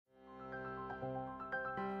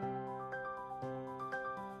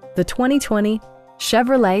the 2020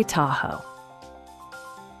 Chevrolet Tahoe.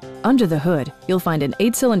 Under the hood, you'll find an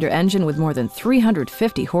 8-cylinder engine with more than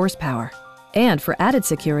 350 horsepower. And for added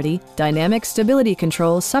security, dynamic stability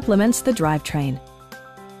control supplements the drivetrain.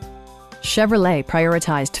 Chevrolet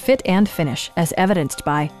prioritized fit and finish as evidenced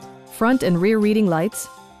by front and rear reading lights,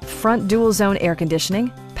 front dual-zone air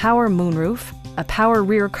conditioning, power moonroof, a power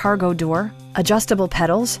rear cargo door, adjustable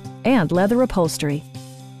pedals, and leather upholstery.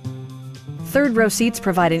 Third-row seats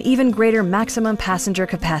provide an even greater maximum passenger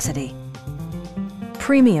capacity.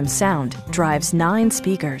 Premium sound drives 9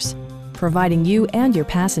 speakers, providing you and your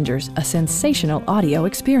passengers a sensational audio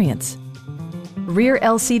experience. Rear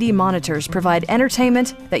LCD monitors provide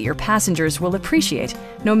entertainment that your passengers will appreciate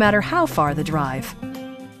no matter how far the drive.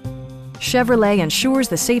 Chevrolet ensures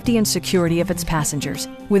the safety and security of its passengers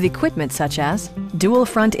with equipment such as dual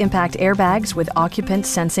front impact airbags with occupant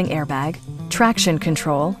sensing airbag, traction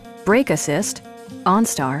control, brake assist,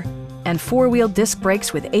 OnStar, and 4-wheel disc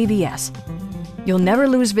brakes with ABS. You'll never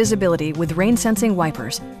lose visibility with rain-sensing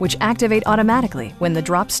wipers, which activate automatically when the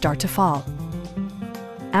drops start to fall.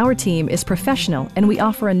 Our team is professional and we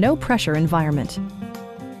offer a no-pressure environment.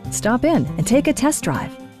 Stop in and take a test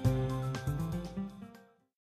drive.